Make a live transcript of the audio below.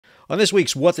On this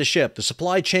week's What the Ship, the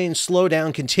supply chain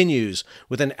slowdown continues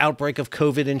with an outbreak of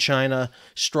COVID in China,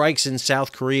 strikes in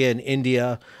South Korea and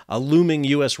India, a looming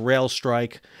U.S. rail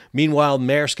strike. Meanwhile,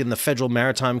 Maersk and the Federal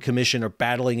Maritime Commission are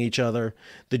battling each other.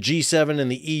 The G7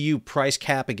 and the EU price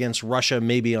cap against Russia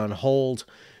may be on hold.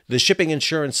 The shipping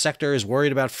insurance sector is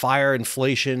worried about fire,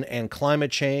 inflation, and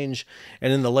climate change.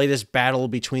 And in the latest battle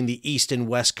between the East and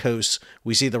West Coasts,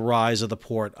 we see the rise of the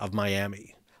port of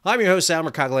Miami. I'm your host, Sal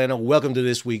Mercogliano. Welcome to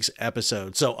this week's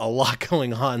episode. So a lot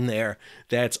going on there.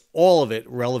 That's all of it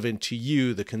relevant to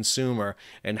you, the consumer,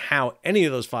 and how any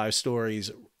of those 5 stories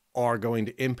are going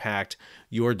to impact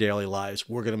your daily lives.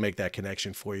 We're going to make that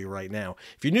connection for you right now.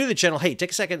 If you're new to the channel, hey, take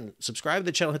a second, subscribe to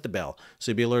the channel, hit the bell so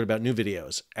you'll be alerted about new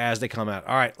videos as they come out.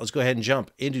 All right, let's go ahead and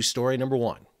jump into story number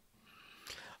 1.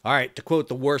 All right, to quote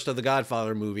the worst of the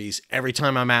Godfather movies, every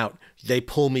time I'm out, they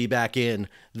pull me back in.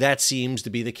 That seems to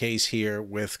be the case here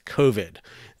with COVID.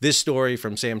 This story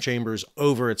from Sam Chambers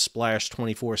over at Splash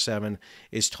 24/7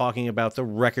 is talking about the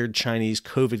record Chinese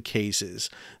COVID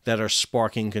cases that are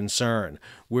sparking concern.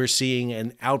 We're seeing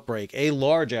an outbreak, a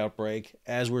large outbreak,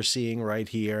 as we're seeing right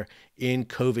here in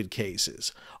COVID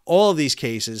cases. All of these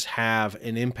cases have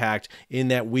an impact in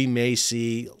that we may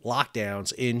see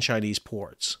lockdowns in Chinese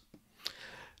ports.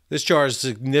 This chart is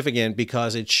significant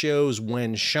because it shows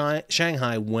when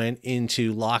Shanghai went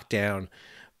into lockdown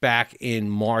back in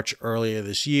March earlier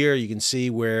this year. You can see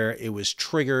where it was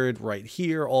triggered right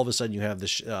here. All of a sudden you have the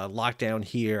lockdown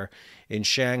here in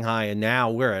Shanghai, and now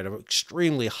we're at an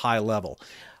extremely high level.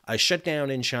 A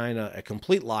shutdown in China, a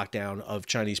complete lockdown of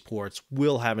Chinese ports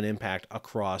will have an impact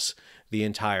across the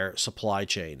entire supply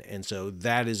chain. And so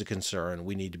that is a concern.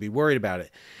 We need to be worried about it.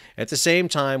 At the same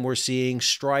time, we're seeing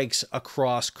strikes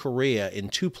across Korea in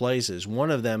 2 places.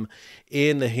 One of them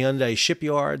in the Hyundai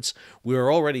shipyards.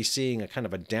 We're already seeing a kind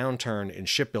of a downturn in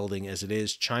shipbuilding as it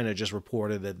is. China just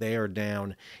reported that they are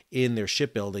down in their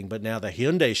shipbuilding. But now the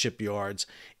Hyundai shipyards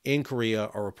in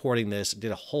Korea are reporting this.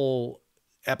 Did a whole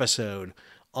episode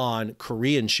on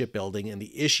Korean shipbuilding, and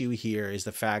the issue here is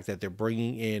the fact that they're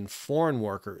bringing in foreign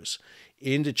workers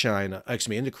into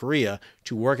Korea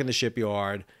to work in the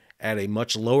shipyard at a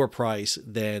much lower price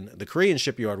than the Korean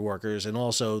shipyard workers, and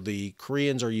also the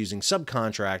Koreans are using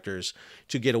subcontractors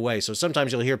to get away. So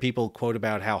sometimes you'll hear people quote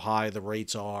about how high the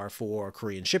rates are for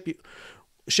Korean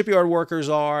shipyard workers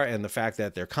are, and the fact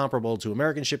that they're comparable to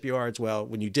American shipyards. Well,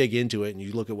 when you dig into it and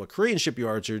you look at what Korean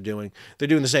shipyards are doing, they're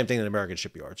doing the same thing that American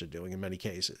shipyards are doing in many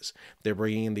cases. They're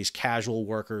bringing in these casual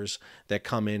workers that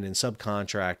come in and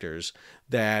subcontractors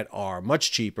that are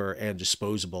much cheaper and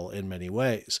disposable in many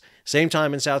ways. Same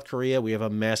time in South Korea, we have a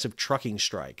massive trucking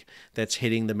strike that's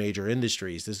hitting the major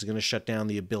industries. This is going to shut down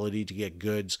the ability to get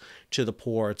goods to the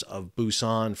ports of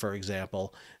Busan, for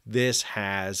example. This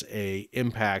has an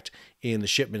impact in the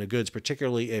shipment of goods,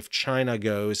 particularly if China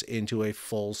goes into a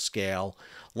full-scale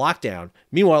lockdown.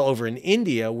 Meanwhile, over in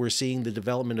India, we're seeing the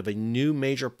development of a new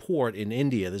major port in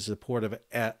India. This is the port of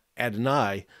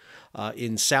Adani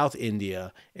in South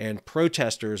India, and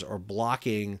protesters are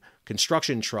blocking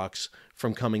construction trucks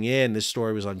from coming in. This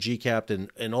story was on GCAP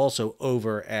and also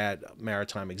over at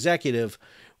Maritime Executive,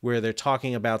 where they're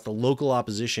talking about the local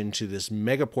opposition to this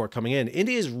megaport coming in.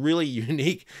 India is really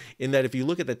unique in that if you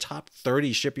look at the top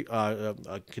 30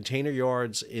 container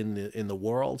yards in the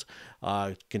world,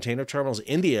 container terminals,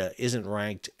 India isn't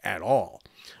ranked at all.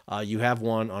 You have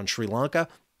one on Sri Lanka,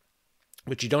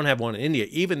 but you don't have one in India,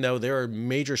 even though there are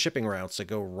major shipping routes that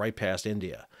go right past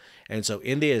India. And so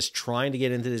India is trying to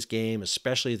get into this game,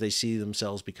 especially as they see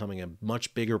themselves becoming a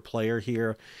much bigger player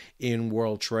here in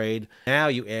world trade. Now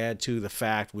you add to the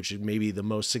fact, which is maybe the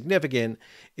most significant,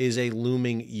 is a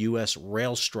looming U.S.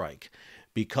 rail strike.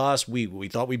 Because we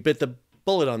thought we bit the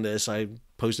bullet on this. I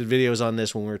posted videos on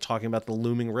this when we were talking about the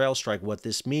looming rail strike, what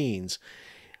this means.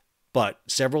 But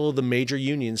several of the major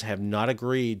unions have not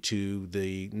agreed to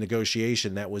the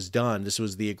negotiation that was done. This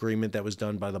was the agreement that was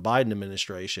done by the Biden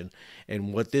administration.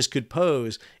 And what this could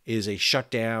pose is a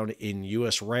shutdown in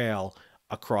U.S. rail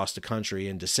across the country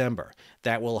in December.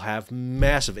 That will have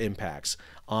massive impacts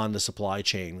on the supply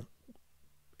chain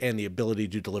and the ability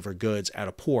to deliver goods out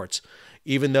of ports.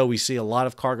 Even though we see a lot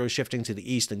of cargo shifting to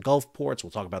the East and Gulf ports,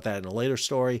 we'll talk about that in a later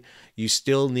story, you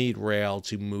still need rail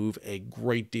to move a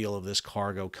great deal of this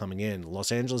cargo coming in.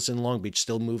 Los Angeles and Long Beach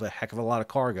still move a heck of a lot of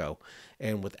cargo,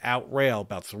 and without rail,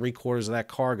 about 3/4 of that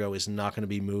cargo is not going to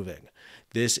be moving.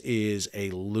 This is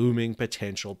a looming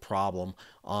potential problem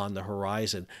on the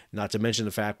horizon, not to mention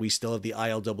the fact we still have the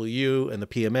ILWU and the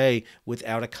PMA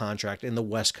without a contract in the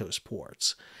West Coast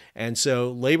ports. And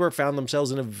so labor found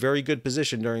themselves in a very good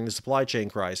position during the supply chain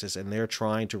crisis, and they're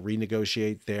trying to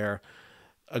renegotiate their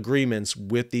agreements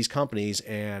with these companies,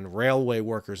 and railway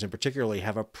workers in particular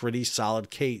have a pretty solid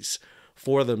case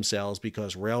for themselves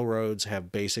because railroads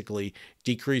have basically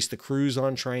decreased the crews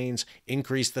on trains,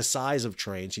 increased the size of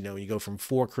trains. You go from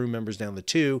 4 crew members down to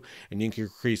 2, and you can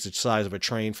increase the size of a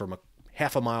train from a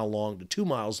half a mile long to 2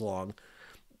 miles long.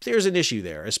 There's an issue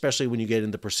there, especially when you get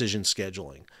into precision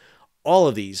scheduling. All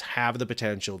of these have the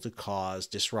potential to cause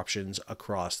disruptions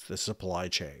across the supply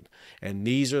chain. And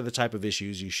these are the type of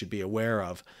issues you should be aware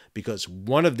of, because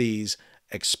one of these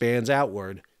expands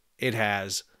outward. It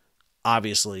has,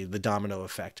 obviously, the domino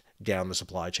effect down the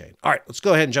supply chain. All right, let's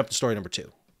go ahead and jump to story number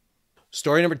 2.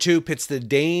 Story number 2 pits the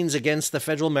Danes against the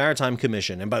Federal Maritime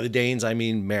Commission. And by the Danes, I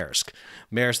mean Maersk.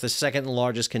 Maersk, the second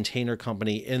largest container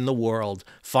company in the world,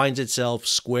 finds itself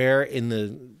square in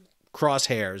the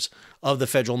crosshairs of the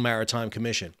Federal Maritime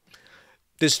Commission.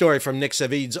 This story from Nick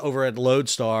Savides over at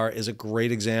Lodestar is a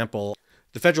great example.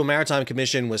 The Federal Maritime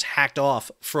Commission was hacked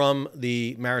off from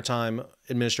the Maritime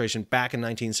Administration back in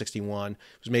 1961. It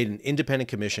was made an independent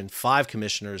commission, 5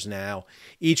 commissioners now.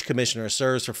 Each commissioner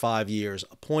serves for 5 years,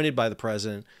 appointed by the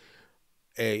president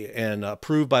and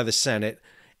approved by the Senate,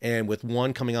 and with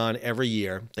one coming on every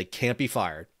year. They can't be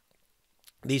fired.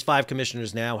 These 5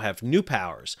 commissioners now have new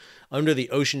powers under the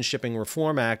Ocean Shipping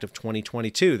Reform Act of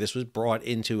 2022. This was brought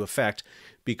into effect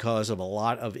because of a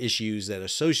lot of issues that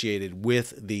associated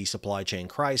with the supply chain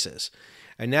crisis.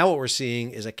 And now what we're seeing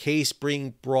is a case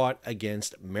being brought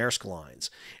against Maersk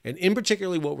Lines. And in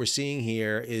particular, what we're seeing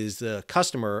here is the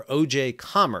customer, OJ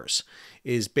Commerce,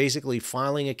 is basically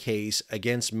filing a case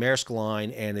against Maersk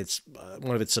Line and its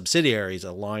one of its subsidiaries,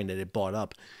 a line that it bought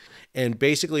up. And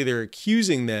basically, they're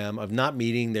accusing them of not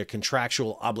meeting their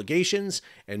contractual obligations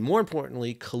and, more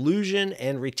importantly, collusion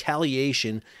and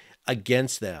retaliation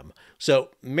against them.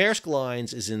 So Maersk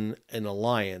Lines is in an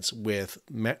alliance with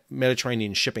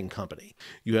Mediterranean Shipping Company.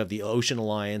 You have the Ocean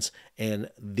Alliance and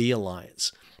the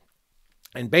Alliance.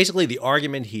 And basically, the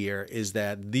argument here is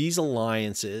that these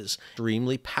alliances are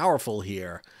extremely powerful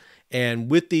here.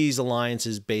 And with these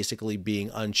alliances basically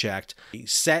being unchecked,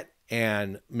 set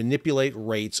and manipulate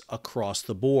rates across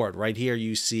the board. Right here,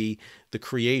 you see the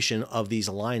creation of these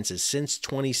alliances. Since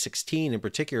 2016, in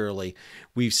particularly,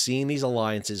 we've seen these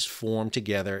alliances form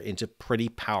together into pretty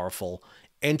powerful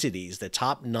entities. The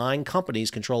top 9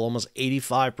 companies control almost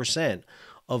 85%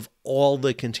 of all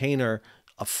the container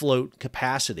afloat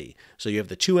capacity. So you have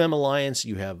the 2M Alliance,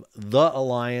 you have the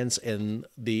Alliance, and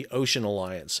the Ocean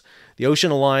Alliance. The Ocean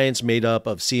Alliance made up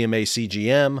of CMA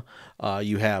CGM,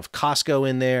 you have Costco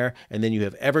in there, and then you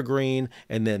have Evergreen,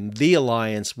 and then the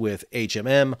Alliance with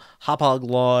HMM,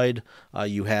 Hapag-Lloyd,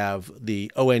 you have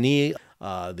the ONE,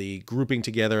 the grouping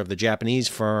together of the Japanese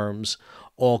firms,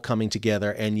 all coming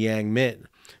together, and Yang Min.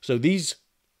 So these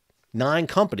 9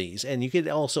 companies, and you could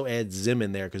also add Zim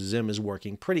in there because Zim is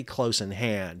working pretty close in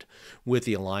hand with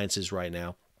the alliances right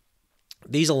now.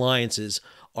 These alliances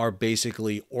are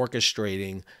basically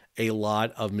orchestrating a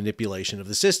lot of manipulation of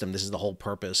the system. This is the whole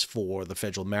purpose for the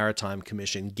Federal Maritime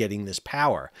Commission getting this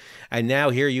power. And now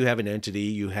here you have an entity,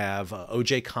 you have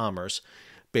OJ Commerce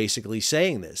basically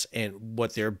saying this. And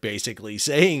what they're basically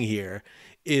saying here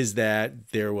is that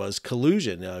there was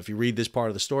collusion. Now, if you read this part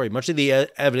of the story, much of the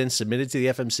evidence submitted to the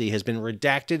FMC has been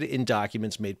redacted in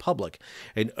documents made public.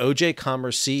 And OJ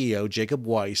Commerce CEO Jacob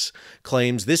Weiss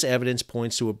claims this evidence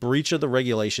points to a breach of the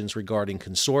regulations regarding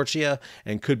consortia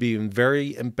and could be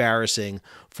very embarrassing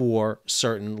for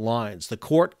certain lines. The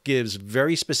court gives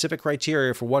very specific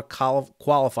criteria for what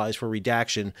qualifies for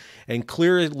redaction, and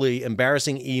clearly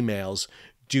embarrassing emails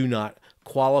do not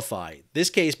qualify.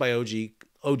 This case by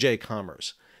OJ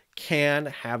Commerce can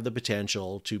have the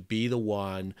potential to be the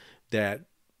one that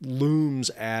looms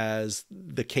as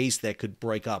the case that could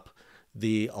break up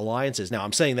the alliances. Now,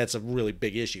 I'm saying that's a really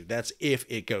big issue. That's if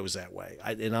it goes that way.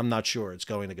 And I'm not sure it's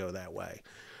going to go that way.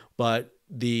 But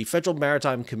the Federal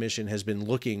Maritime Commission has been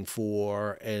looking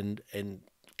for and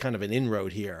kind of an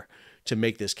inroad here to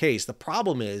make this case. The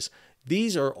problem is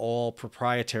these are all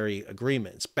proprietary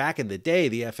agreements. Back in the day,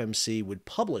 the FMC would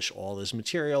publish all this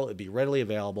material. It'd be readily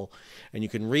available, and you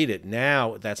can read it.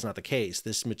 Now, that's not the case.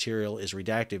 This material is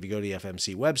redacted. If you go to the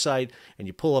FMC website and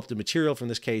you pull up the material from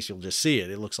this case, you'll just see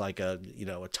it. It looks like a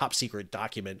top secret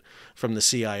document from the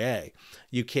CIA.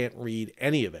 You can't read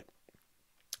any of it.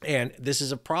 And this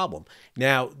is a problem.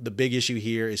 Now, the big issue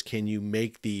here is, can you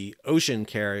make the ocean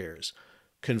carriers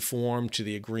conform to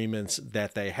the agreements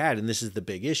that they had? And this is the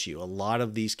big issue. A lot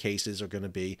of these cases are going to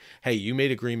be, hey, you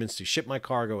made agreements to ship my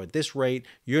cargo at this rate.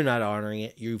 You're not honoring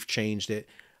it. You've changed it.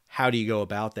 how do you go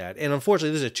about that? And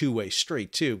unfortunately, this is a two-way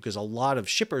street too, because a lot of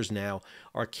shippers now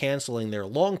are canceling their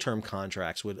long-term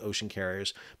contracts with ocean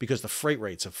carriers because the freight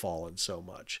rates have fallen so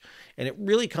much. And it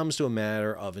really comes to a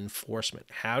matter of enforcement.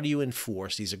 How do you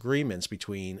enforce these agreements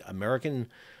between American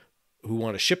who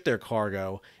want to ship their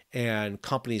cargo and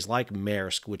companies like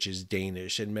Maersk, which is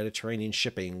Danish, and Mediterranean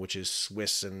Shipping, which is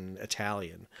Swiss and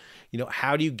Italian? You know,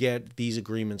 how do you get these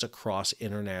agreements across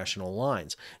international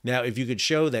lines? Now, if you could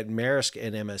show that Maersk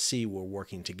and MSC were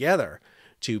working together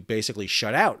to basically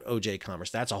shut out OJ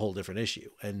commerce, that's a whole different issue.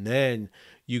 And then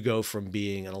you go from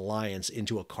being an alliance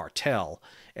into a cartel,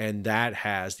 and that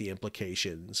has the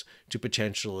implications to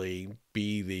potentially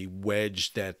be the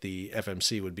wedge that the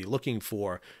FMC would be looking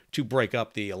for to break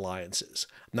up the alliances.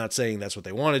 I'm not saying that's what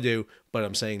they want to do, but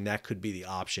I'm saying that could be the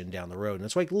option down the road. And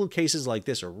that's why little cases like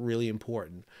this are really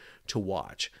important to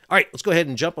watch. All right, let's go ahead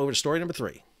and jump over to story number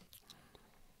 3.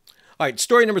 All right,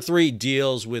 story number 3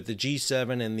 deals with the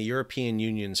G7 and the European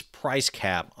Union's price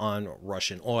cap on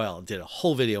Russian oil. I did a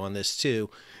whole video on this too.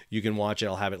 You can watch it.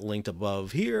 I'll have it linked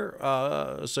above here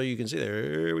so you can see.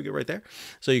 There we go, right there.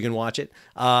 So you can watch it.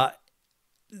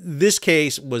 This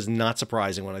case was not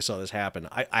surprising when I saw this happen.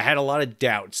 I had a lot of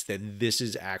doubts that this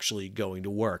is actually going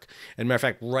to work. And matter of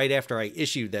fact, right after I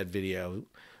issued that video,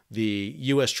 the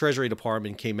U.S. Treasury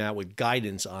Department came out with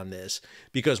guidance on this,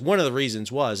 because one of the reasons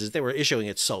is they were issuing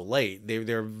it so late.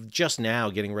 They're just now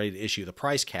getting ready to issue the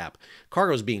price cap.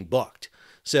 Cargo is being booked.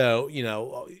 So, you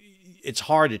know, it's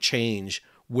hard to change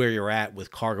where you're at with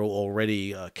cargo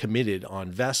already committed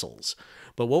on vessels.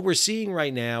 But what we're seeing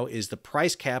right now is the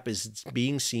price cap is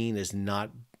being seen as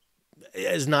not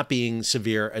being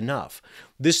severe enough.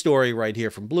 This story right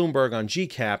here from Bloomberg on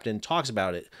G-Captain talks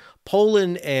about it.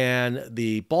 Poland and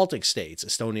the Baltic states,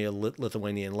 Estonia,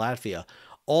 Lithuania, and Latvia,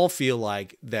 all feel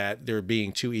like that they're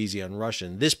being too easy on Russia.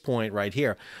 At this point right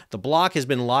here, the bloc has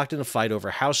been locked in a fight over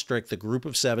how strict the Group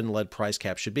of Seven-led price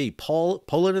cap should be.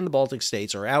 Poland and the Baltic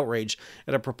states are outraged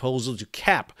at a proposal to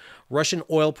cap Russian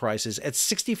oil prices at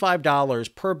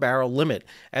 $65 per barrel limit,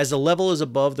 as the level is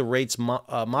above the rates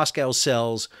Moscow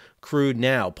sells crude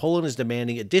now. Poland is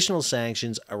demanding additional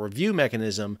sanctions, a review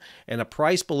mechanism, and a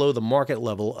price below the market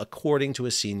level, according to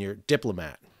a senior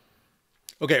diplomat.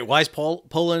 Okay, why is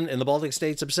Poland and the Baltic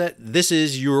states upset? This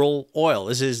is Ural oil.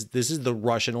 This is the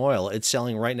Russian oil. It's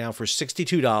selling right now for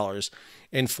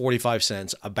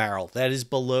 $62.45 a barrel. That is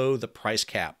below the price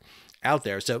cap out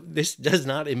there. So this does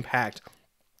not impact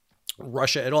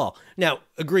Russia at all. Now,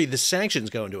 agree, the sanctions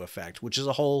go into effect, which is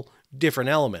a whole different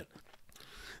element.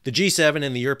 The G7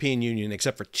 and the European Union,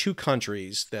 except for 2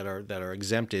 countries that are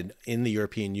exempted in the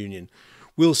European Union,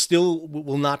 will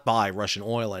not buy Russian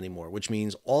oil anymore, which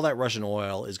means all that Russian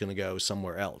oil is going to go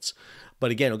somewhere else.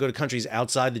 But again, it'll go to countries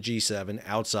outside the G7,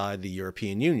 outside the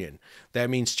European Union. That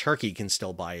means Turkey can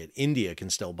still buy it. India can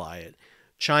still buy it.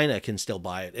 China can still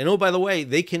buy it. And oh, by the way,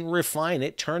 they can refine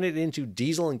it, turn it into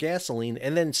diesel and gasoline,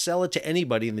 and then sell it to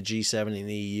anybody in the G7 and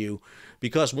the EU.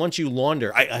 Because once you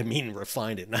launder, I mean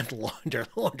refine it, not launder.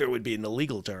 Launder would be an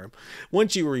illegal term.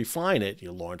 Once you refine it,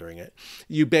 you're laundering it,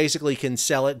 you basically can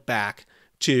sell it back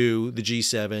to the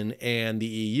G7 and the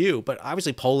EU. But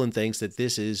obviously Poland thinks that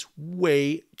this is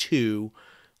way too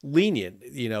lenient.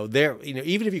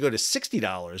 Even if you go to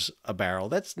 $60 a barrel,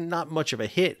 that's not much of a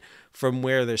hit from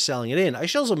where they're selling it in. I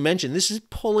should also mention this is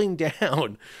pulling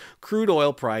down crude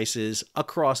oil prices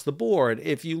across the board.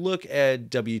 If you look at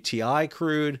WTI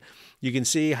crude, you can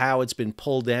see how it's been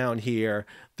pulled down here,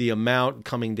 the amount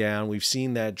coming down. We've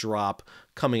seen that drop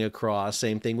coming across.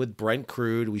 Same thing with Brent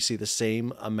crude. We see the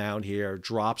same amount here,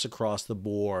 drops across the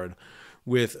board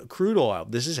with crude oil.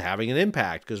 This is having an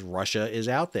impact because Russia is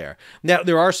out there. Now,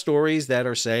 there are stories that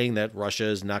are saying that Russia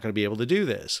is not going to be able to do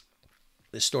this.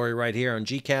 This story right here on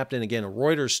G-Captain, again, a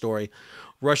Reuters story.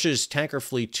 Russia's tanker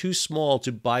fleet too small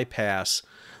to bypass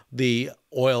the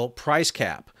oil price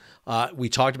cap. We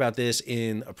talked about this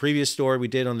in a previous story we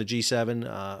did on the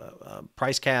G7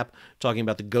 price cap, talking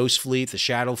about the ghost fleet, the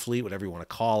shadow fleet, whatever you want to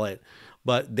call it.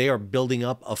 But they are building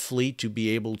up a fleet to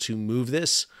be able to move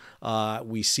this.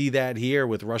 We see that here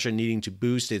with Russia needing to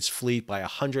boost its fleet by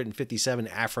 157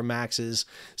 Aframaxes,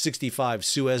 65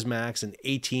 Suezmax, and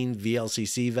 18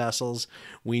 VLCC vessels.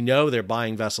 We know they're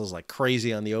buying vessels like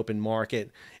crazy on the open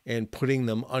market and putting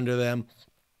them under them.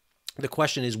 The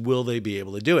question is, will they be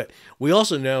able to do it? We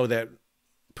also know that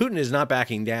Putin is not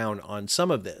backing down on some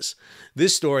of this.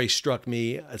 This story struck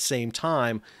me at the same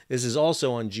time. This is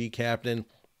also on G-Captain.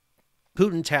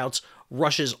 Putin touts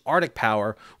Russia's Arctic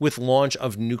power with launch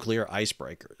of nuclear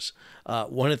icebreakers.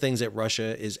 One of the things that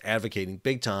Russia is advocating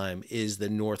big time is the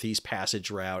Northeast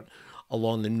Passage route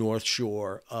along the north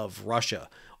shore of Russia.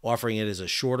 offering it as a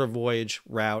shorter voyage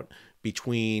route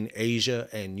between Asia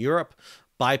and Europe,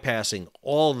 bypassing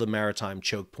all the maritime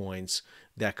choke points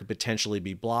that could potentially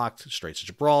be blocked: Straits of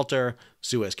Gibraltar,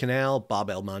 Suez Canal, Bab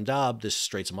el-Mandab, the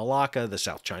Straits of Malacca, the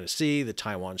South China Sea, the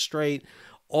Taiwan Strait,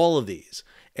 all of these.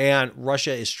 And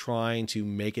Russia is trying to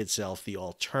make itself the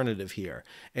alternative here.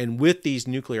 And with these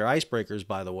nuclear icebreakers,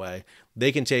 by the way,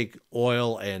 they can take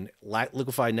oil and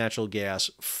liquefied natural gas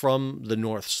from the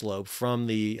North Slope, from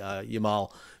the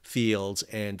Yamal fields,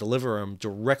 and deliver them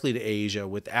directly to Asia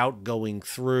without going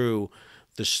through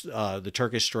the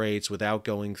Turkish Straits, without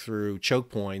going through choke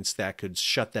points that could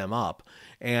shut them up,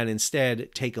 and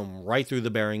instead take them right through the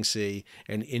Bering Sea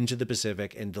and into the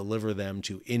Pacific and deliver them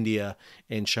to India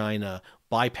and China,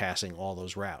 bypassing all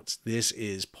those routes. This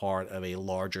is part of a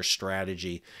larger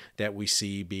strategy that we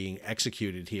see being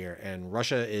executed here, and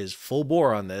Russia is full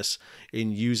bore on this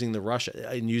in using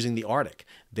the Arctic.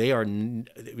 They are,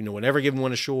 whenever given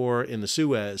one ashore in the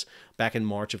Suez back in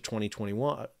March of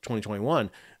 2021,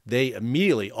 they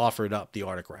immediately offered up the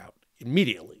Arctic route.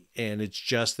 Immediately. And it's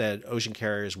just that ocean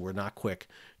carriers were not quick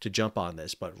to jump on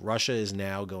this. But Russia is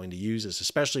now going to use this,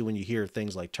 especially when you hear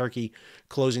things like Turkey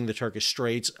closing the Turkish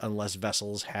Straits unless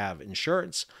vessels have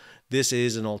insurance. This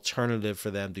is an alternative for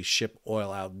them to ship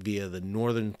oil out via the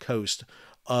northern coast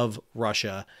of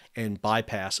Russia and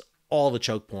bypass all the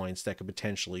choke points that could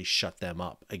potentially shut them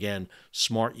up. Again,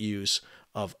 smart use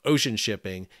of ocean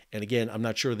shipping. And again, I'm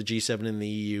not sure the G7 and the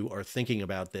EU are thinking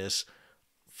about this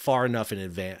far enough in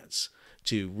advance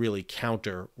to really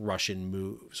counter Russian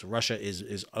moves. Russia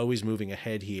is always moving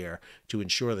ahead here to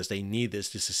ensure this. They need this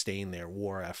to sustain their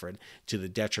war effort to the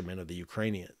detriment of the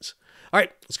Ukrainians. All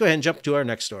right, let's go ahead and jump to our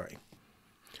next story.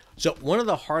 So one of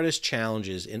the hardest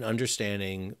challenges in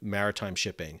understanding maritime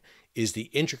shipping is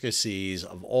the intricacies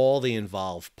of all the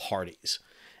involved parties.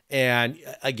 And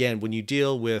again, when you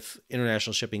deal with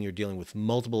international shipping, you're dealing with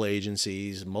multiple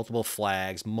agencies, multiple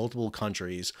flags, multiple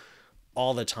countries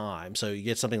all the time. So you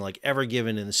get something like Ever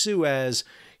Given in the Suez.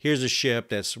 Here's a ship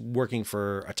that's working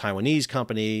for a Taiwanese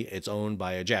company. It's owned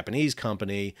by a Japanese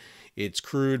company. It's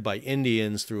crewed by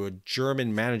Indians through a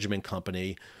German management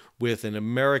company with an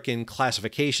American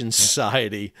classification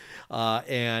society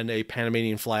and a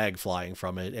Panamanian flag flying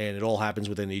from it. And it all happens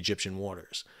within Egyptian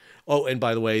waters. Oh, and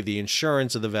by the way, the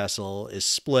insurance of the vessel is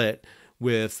split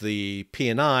with the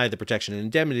P&I, the protection and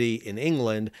indemnity, in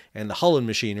England, and the hull and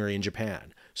machinery in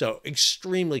Japan. So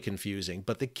extremely confusing.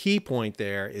 But the key point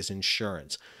there is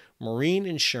insurance. Marine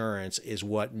insurance is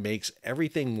what makes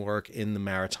everything work in the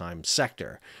maritime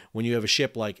sector. When you have a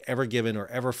ship like Ever Given or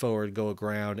Ever Forward go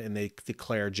aground and they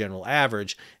declare general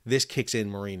average, this kicks in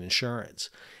marine insurance.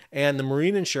 And the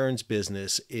marine insurance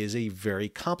business is a very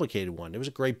complicated one. There was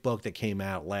a great book that came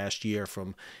out last year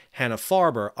from Hannah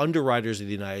Farber, Underwriters of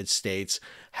the United States,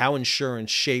 How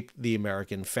Insurance Shaped the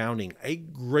American Founding. A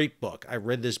great book. I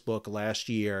read this book last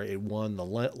year. It won the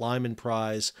Lyman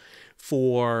Prize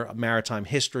for Maritime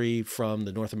History from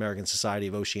the North American Society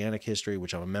of Oceanic History,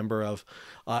 which I'm a member of.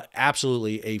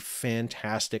 Absolutely a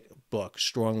fantastic book.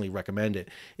 Strongly recommend it.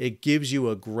 It gives you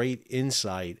a great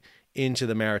insight into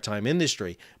the maritime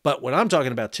industry. But what I'm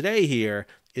talking about today here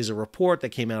is a report that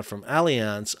came out from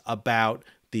Allianz about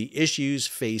the issues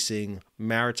facing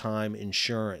maritime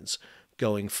insurance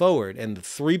going forward. And the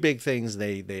three big things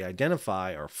they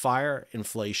identify are fire,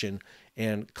 inflation,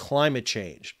 and climate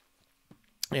change.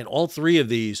 And all three of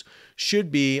these should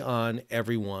be on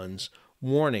everyone's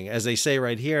warning. As they say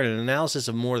right here, an analysis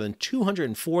of more than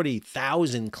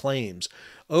 240,000 claims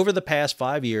over the past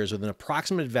 5 years with an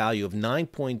approximate value of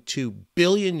 9.2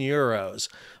 billion euros,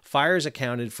 fires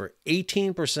accounted for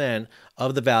 18%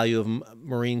 of the value of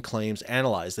marine claims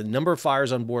analyzed. The number of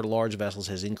fires on board large vessels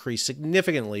has increased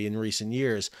significantly in recent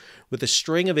years, with a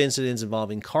string of incidents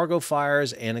involving cargo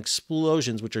fires and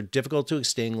explosions, which are difficult to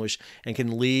extinguish and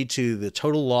can lead to the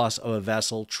total loss of a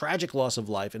vessel, tragic loss of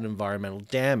life, and environmental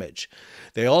damage.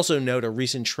 They also note a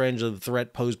recent trend of the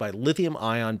threat posed by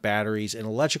lithium-ion batteries in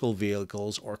electrical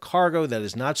vehicles or cargo that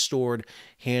is not stored,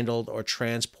 handled, or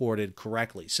transported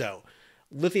correctly. So,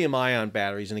 lithium-ion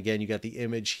batteries, and again, you got the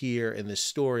image here in this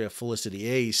story of Felicity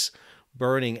Ace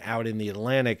burning out in the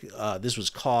Atlantic. This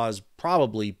was caused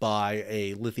probably by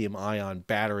a lithium-ion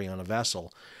battery on a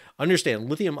vessel.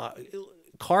 Understand,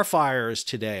 car fires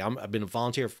today, I've been a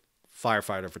volunteer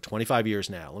firefighter for 25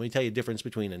 years now. Let me tell you the difference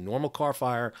between a normal car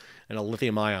fire and a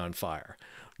lithium-ion fire.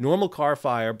 Normal car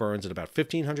fire burns at about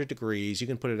 1,500 degrees. You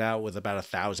can put it out with about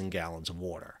 1,000 gallons of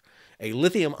water. A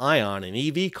lithium-ion, an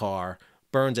EV car,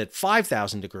 burns at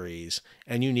 5,000 degrees,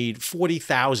 and you need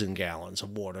 40,000 gallons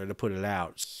of water to put it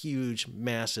out. Huge,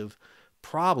 massive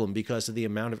problem because of the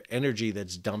amount of energy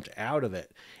that's dumped out of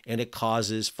it. And it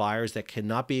causes fires that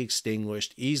cannot be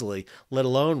extinguished easily, let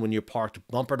alone when you're parked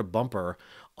bumper to bumper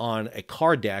on a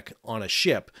car deck on a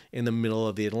ship in the middle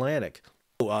of the Atlantic.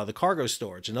 The cargo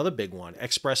storage, another big one.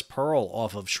 Express Pearl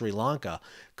off of Sri Lanka.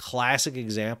 Classic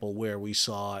example where we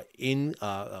saw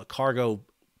cargo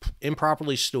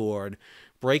improperly stored,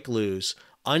 break loose,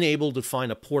 unable to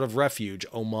find a port of refuge.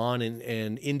 Oman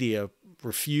and India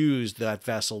refused that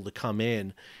vessel to come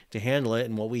in to handle it.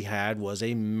 And what we had was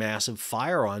a massive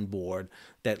fire on board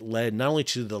that led not only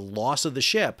to the loss of the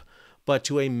ship, but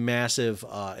to a massive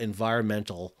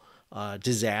environmental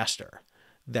disaster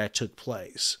that took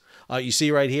place. You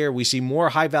see right here, we see more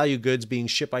high-value goods being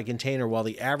shipped by container while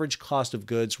the average cost of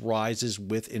goods rises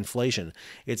with inflation.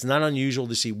 It's not unusual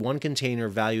to see one container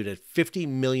valued at $50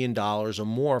 million or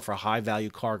more for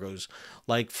high-value cargoes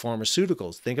like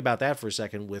pharmaceuticals. Think about that for a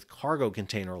second with cargo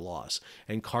container loss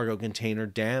and cargo container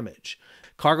damage.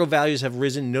 Cargo values have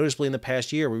risen noticeably in the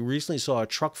past year. We recently saw a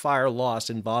truck fire loss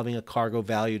involving a cargo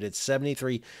valued at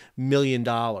 $73 million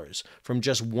from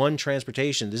just one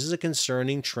transportation. This is a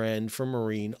concerning trend for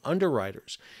marine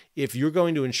underwriters. If you're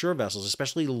going to insure vessels,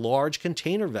 especially large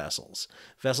container vessels,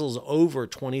 vessels over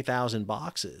 20,000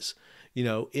 boxes,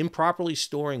 improperly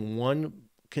storing one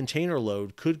container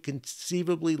load could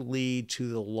conceivably lead to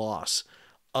the loss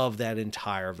of that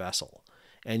entire vessel.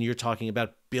 And you're talking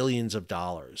about billions of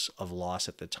dollars of loss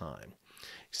at the time.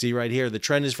 See right here, the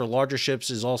trend is for larger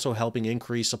ships is also helping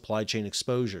increase supply chain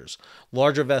exposures.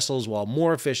 Larger vessels, while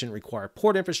more efficient, require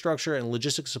port infrastructure and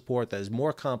logistics support that is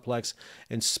more complex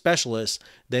and specialist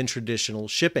than traditional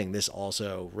shipping. This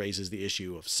also raises the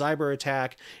issue of cyber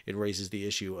attack. It raises the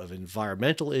issue of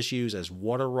environmental issues as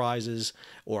water rises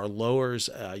or lowers.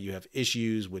 You have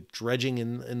issues with dredging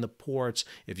in the ports.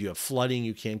 If you have flooding,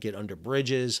 you can't get under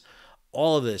bridges.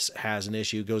 All of this has an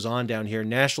issue. It goes on down here.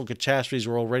 National catastrophes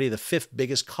were already the 5th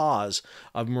biggest cause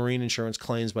of marine insurance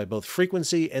claims by both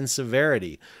frequency and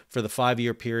severity for the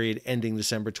 5-year period ending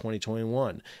December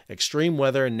 2021. Extreme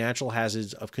weather and natural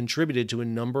hazards have contributed to a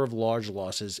number of large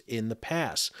losses in the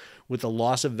past. With the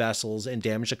loss of vessels and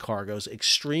damage to cargoes,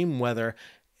 extreme weather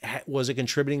was a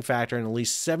contributing factor in at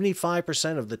least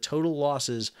 75% of the total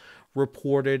losses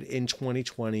reported in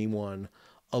 2021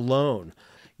 alone.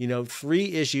 3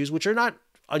 issues, which are not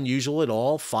unusual at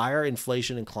all: fire,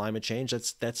 inflation, and climate change.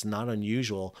 That's not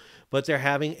unusual, but they're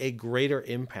having a greater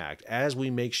impact as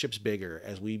we make ships bigger,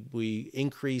 as we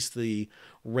increase the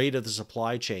rate of the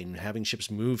supply chain, having ships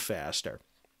move faster.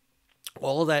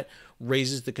 All of that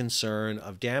raises the concern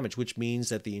of damage, which means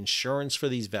that the insurance for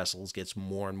these vessels gets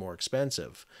more and more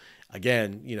expensive.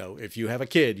 Again, if you have a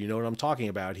kid, you know what I'm talking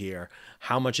about here.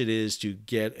 How much it is to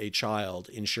get a child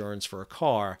insurance for a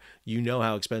car,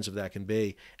 how expensive that can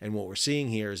be. And what we're seeing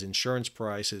here is insurance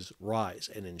prices rise,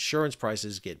 and insurance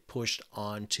prices get pushed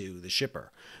onto the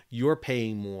shipper. You're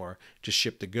paying more to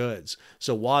ship the goods.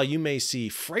 So while you may see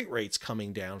freight rates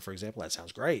coming down, for example, that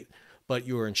sounds great, but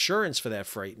your insurance for that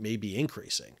freight may be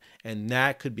increasing. And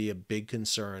that could be a big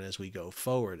concern as we go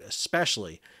forward,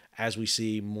 especially as we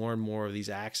see more and more of these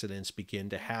accidents begin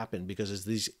to happen, because as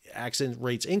these accident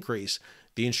rates increase,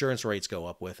 the insurance rates go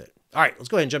up with it. All right, let's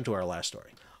go ahead and jump to our last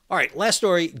story. All right, last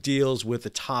story deals with the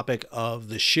topic of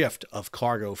the shift of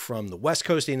cargo from the West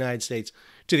Coast of the United States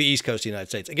to the East Coast of the United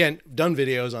States. Again, done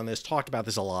videos on this, talked about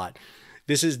this a lot.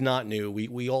 This is not new.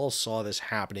 We all saw this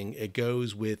happening. It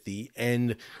goes with the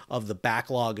end of the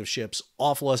backlog of ships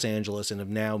off Los Angeles and have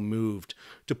now moved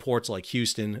to ports like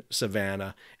Houston,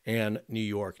 Savannah, and New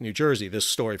York, New Jersey. This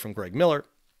story from Greg Miller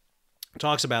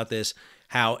talks about this,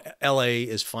 how LA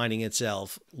is finding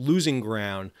itself losing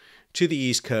ground to the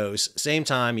East Coast. Same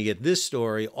time, you get this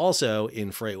story also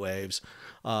in freight waves.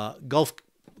 Gulf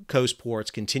Coast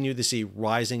ports continue to see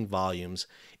rising volumes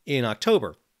in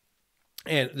October.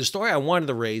 And the story I wanted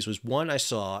to raise was one I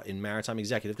saw in Maritime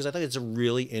Executive, because I think it's a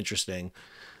really interesting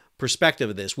perspective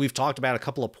of this. We've talked about a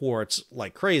couple of ports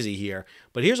like crazy here,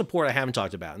 but here's a port I haven't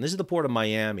talked about, and this is the port of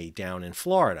Miami down in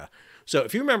Florida. So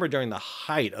if you remember, during the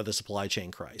height of the supply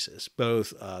chain crisis,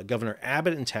 both Governor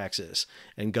Abbott in Texas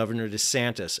and Governor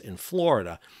DeSantis in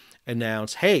Florida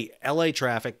announced, hey, LA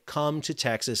traffic, come to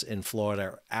Texas and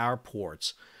Florida, our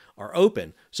ports are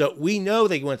open. So we know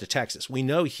they went to Texas. We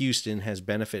know Houston has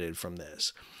benefited from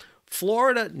this.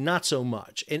 Florida, not so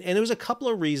much. And there was a couple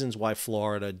of reasons why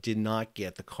Florida did not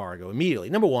get the cargo immediately.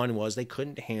 Number one was they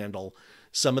couldn't handle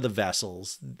some of the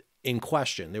vessels in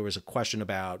question. There was a question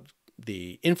about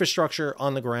the infrastructure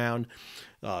on the ground,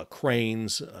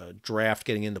 cranes, draft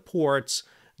getting into ports,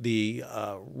 the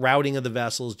routing of the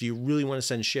vessels. Do you really want to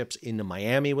send ships into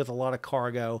Miami with a lot of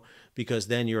cargo? Because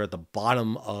then you're at the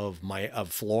bottom of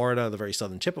Florida, the very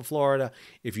southern tip of Florida.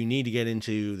 If you need to get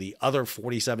into the other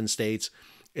 47 states,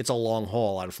 it's a long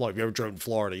haul out of Florida. If you ever drove in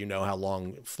Florida, you know how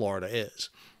long Florida is.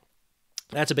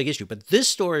 That's a big issue. But this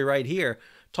story right here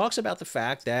talks about the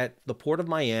fact that the Port of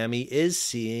Miami is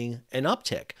seeing an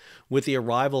uptick with the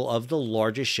arrival of the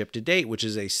largest ship to date, which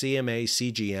is a CMA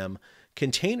CGM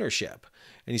container ship.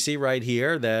 And you see right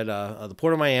here that the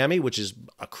Port of Miami, which is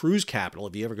a cruise capital,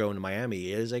 if you ever go into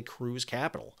Miami, it is a cruise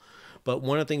capital. But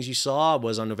one of the things you saw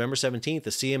was on November 17th,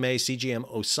 the CMA CGM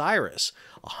Osiris,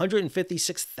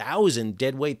 156,000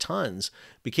 deadweight tons,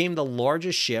 became the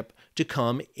largest ship to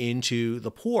come into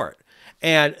the port.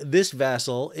 And this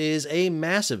vessel is a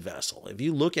massive vessel. If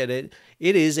you look at it,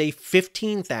 it is a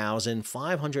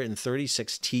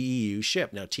 15,536 TEU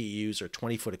ship. Now, TEUs are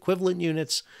 20-foot equivalent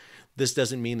units. This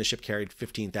doesn't mean the ship carried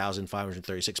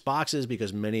 15,536 boxes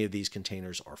because many of these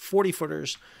containers are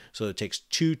 40-footers. So it takes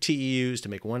 2 TEUs to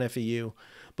make 1 FEU.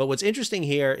 But what's interesting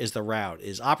here is the route. It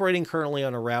is operating currently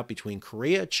on a route between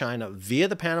Korea, China, via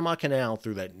the Panama Canal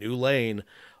through that new lane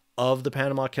of the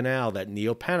Panama Canal, that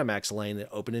Neo-Panamax lane that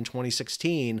opened in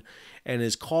 2016, and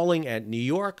is calling at New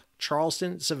York,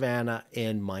 Charleston, Savannah,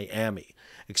 and Miami.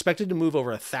 Expected to move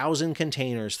over 1,000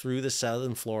 containers through the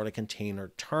Southern Florida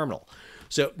Container Terminal.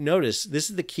 So notice, this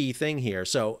is the key thing here.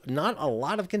 So not a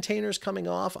lot of containers coming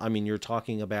off. I mean, you're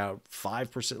talking about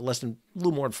 5%, a little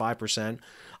more than 5%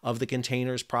 of the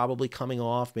containers probably coming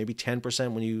off, maybe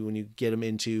 10% when you get them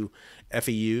into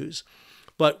FEUs.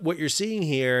 But what you're seeing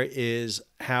here is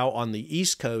how on the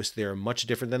East Coast, they're much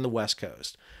different than the West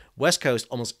Coast. West Coast,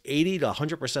 almost 80 to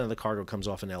 100% of the cargo comes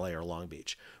off in LA or Long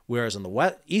Beach. Whereas on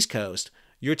the East Coast,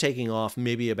 you're taking off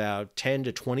maybe about 10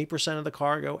 to 20% of the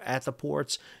cargo at the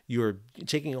ports. You're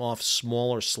taking off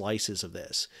smaller slices of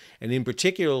this. And in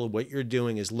particular, what you're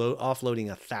doing is offloading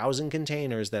 1,000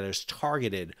 containers that is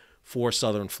targeted for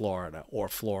Southern Florida or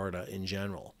Florida in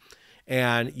general.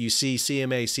 And you see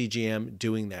CMA CGM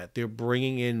doing that. They're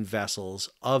bringing in vessels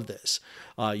of this.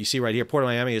 You see right here, Port of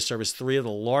Miami has serviced 3 of the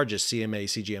largest CMA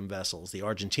CGM vessels, the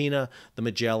Argentina, the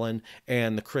Magellan,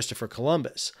 and the Christopher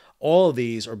Columbus. All of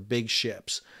these are big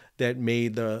ships that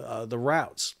made the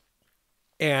routes.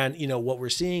 And, you know, what we're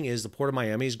seeing is the Port of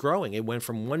Miami is growing. It went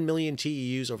from 1 million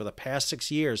TEUs over the past 6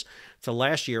 years to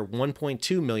last year,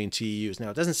 1.2 million TEUs.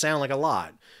 Now, it doesn't sound like a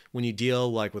lot when you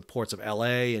deal like with ports of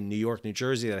LA and New York, New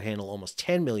Jersey that handle almost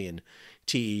 10 million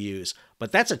TEUs,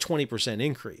 but that's a 20%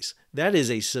 increase. That is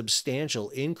a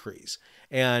substantial increase.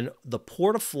 And the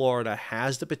Port of Florida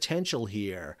has the potential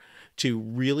here to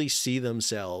really see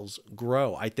themselves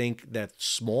grow. I think that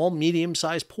small,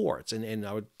 medium-sized ports, and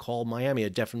I would call Miami a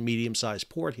definite medium-sized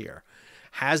port here,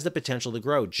 has the potential to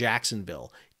grow.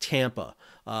 Jacksonville, Tampa,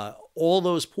 all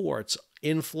those ports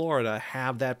in Florida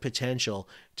have that potential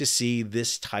to see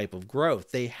this type of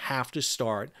growth. They have to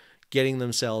start getting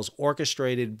themselves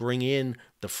orchestrated, bring in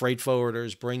the freight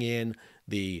forwarders, bring in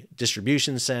the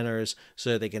distribution centers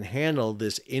so that they can handle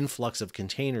this influx of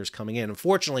containers coming in.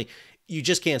 Unfortunately, you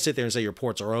just can't sit there and say your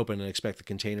ports are open and expect the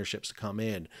container ships to come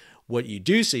in. What you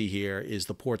do see here is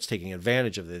the ports taking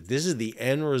advantage of it. This is the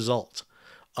end result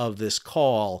of this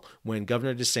call when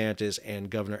Governor DeSantis and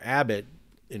Governor Abbott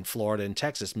in Florida and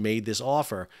Texas made this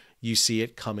offer. You see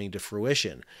it coming to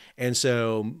fruition. And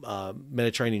so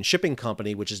Mediterranean Shipping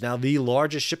Company, which is now the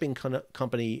largest shipping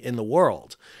company in the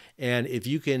world, and if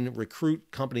you can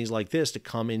recruit companies like this to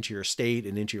come into your state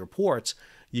and into your ports,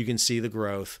 you can see the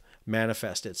growth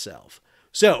manifest itself.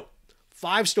 So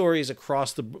 5 stories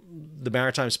across the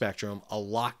maritime spectrum, a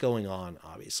lot going on,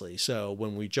 obviously. So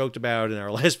when we joked about in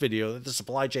our last video that the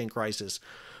supply chain crisis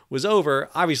was over,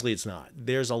 obviously it's not.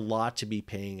 There's a lot to be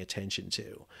paying attention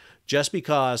to. Just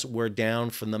because we're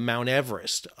down from the Mount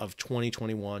Everest of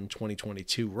 2021,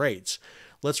 2022 rates,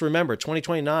 let's remember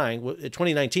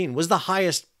 2019 was the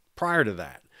highest prior to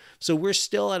that. So we're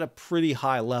still at a pretty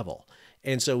high level.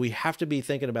 And so we have to be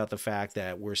thinking about the fact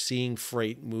that we're seeing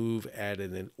freight move at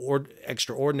an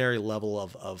extraordinary level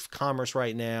of commerce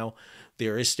right now.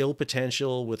 There is still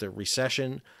potential with a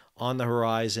recession on the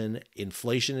horizon.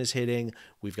 Inflation is hitting.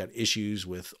 We've got issues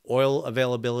with oil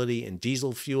availability and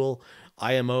diesel fuel.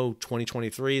 IMO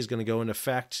 2023 is going to go into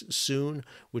effect soon,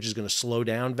 which is going to slow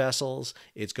down vessels.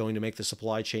 It's going to make the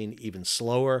supply chain even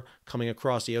slower coming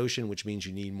across the ocean, which means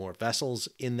you need more vessels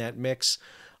in that mix.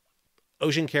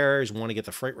 Ocean carriers want to get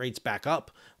the freight rates back up.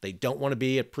 They don't want to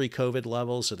be at pre-COVID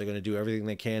levels, so they're going to do everything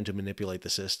they can to manipulate the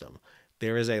system.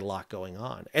 There is a lot going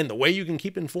on. And the way you can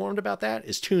keep informed about that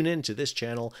is tune in to this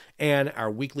channel and our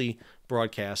weekly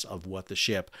broadcast of What the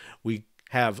Ship. We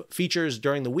have features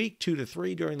during the week, 2 to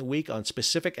 3 during the week, on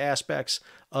specific aspects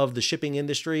of the shipping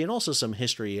industry, and also some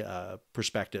history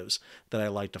perspectives that I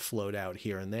like to float out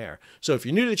here and there. So if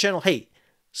you're new to the channel, hey,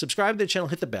 subscribe to the channel,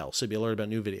 hit the bell so you'll be alerted about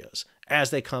new videos as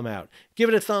they come out. Give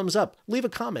it a thumbs up, leave a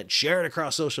comment, share it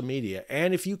across social media,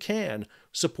 and if you can,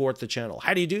 support the channel.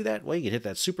 How do you do that? Well, you can hit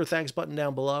that super thanks button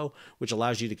down below, which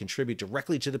allows you to contribute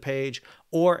directly to the page,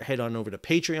 or head on over to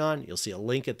Patreon. You'll see a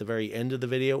link at the very end of the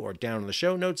video or down in the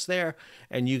show notes there,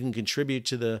 and you can contribute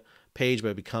to the page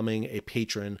by becoming a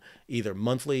patron either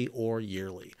monthly or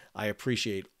yearly. I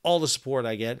appreciate all the support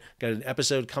I get. Got an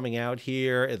episode coming out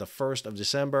here at the 1st of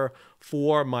December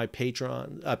for my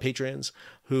patrons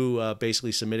who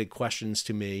basically submitted questions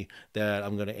to me that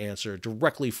I'm going to answer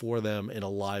directly for them in a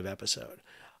live episode.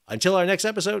 Until our next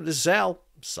episode, this is Sal,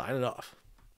 signing off.